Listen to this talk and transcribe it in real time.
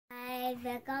guys,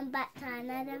 welcome back to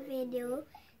another video.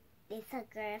 This is a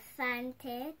girl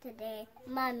Sante. Today,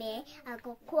 mommy, I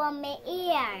go comb my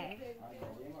ear.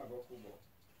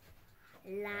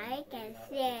 Like and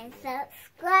share and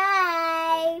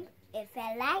subscribe if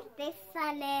you like this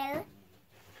channel.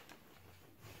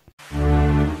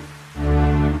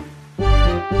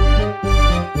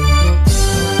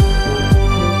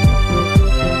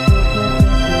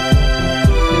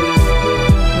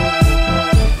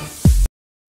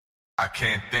 I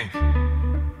can't think.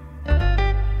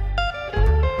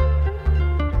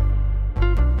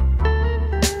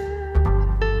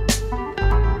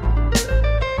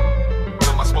 What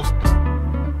am I supposed to do?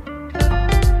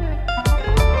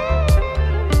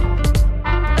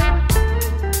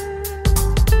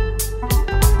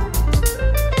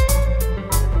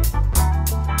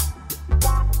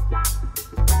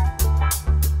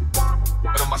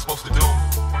 What am I supposed to do?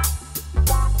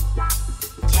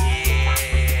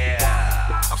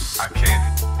 I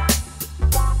can't.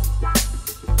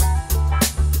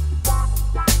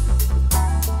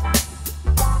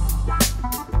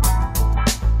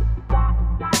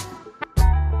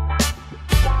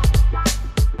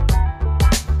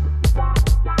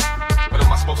 What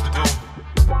am I supposed to do?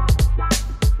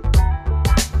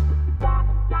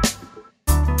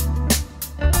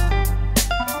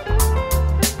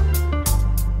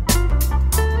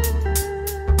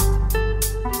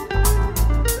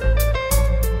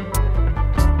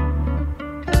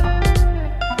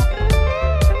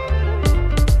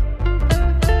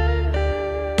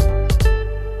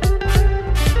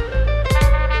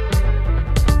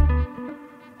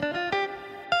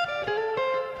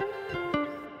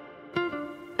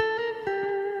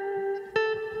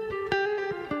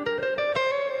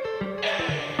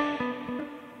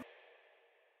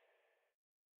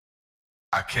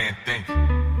 I can't think.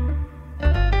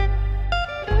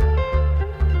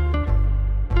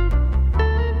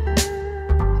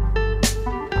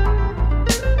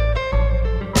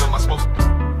 What am I supposed to do?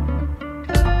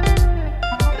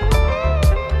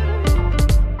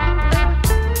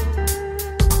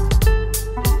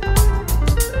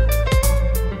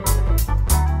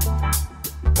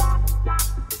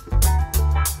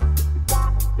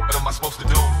 What am I supposed to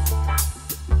do?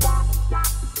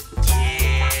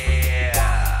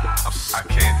 I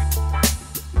can't.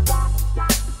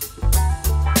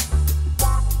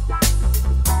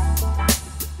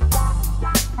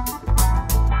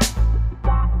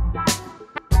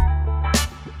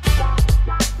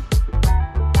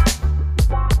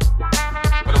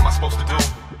 What am I supposed to do?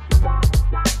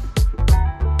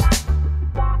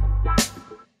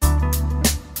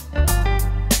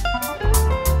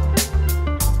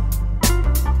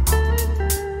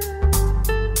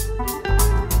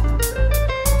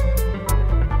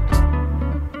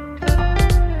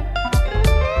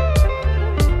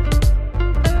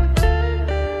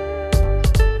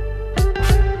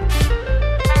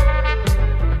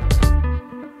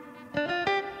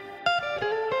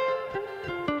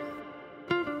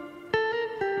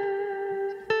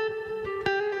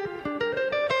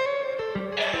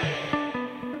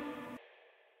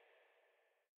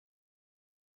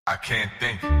 I can't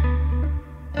think.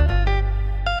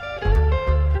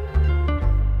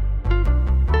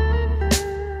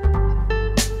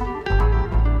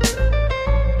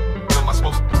 What am I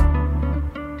supposed to do?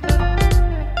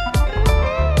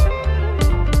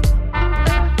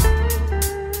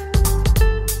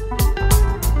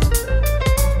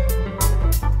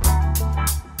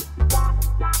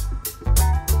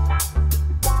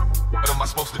 What am I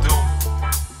supposed to do?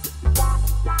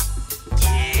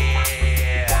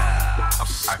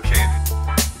 I can't.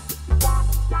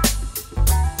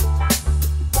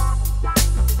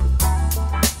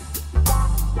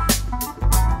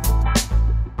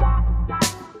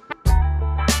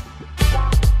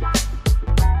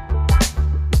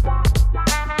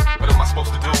 What am I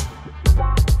supposed to do?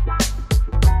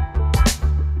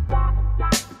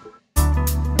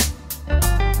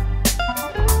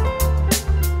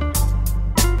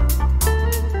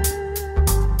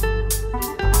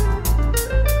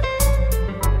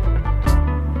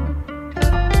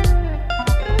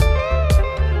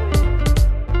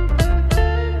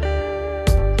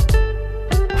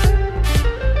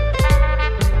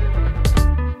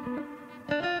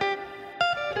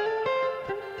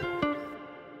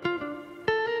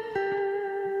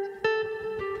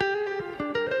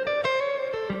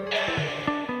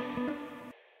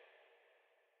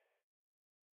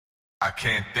 I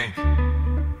can't think. What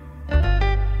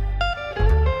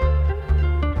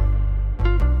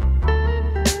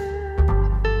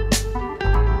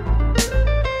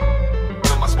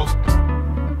am I supposed to do?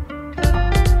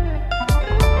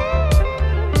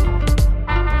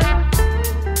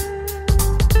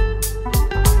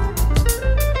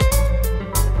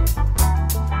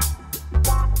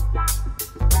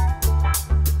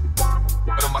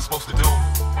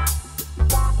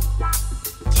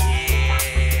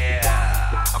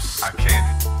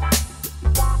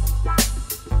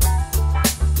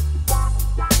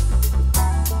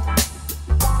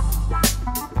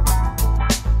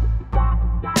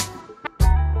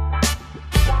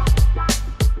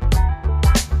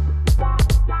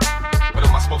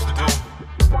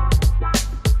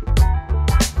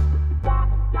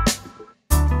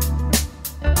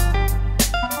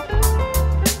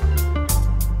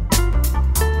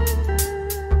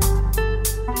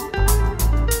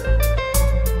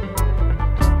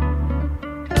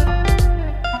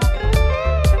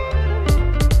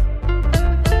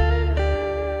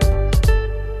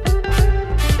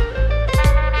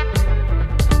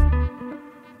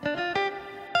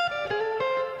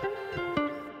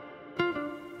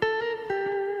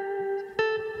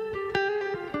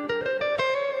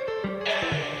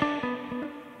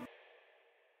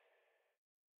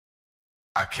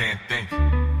 I can't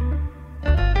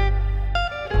think.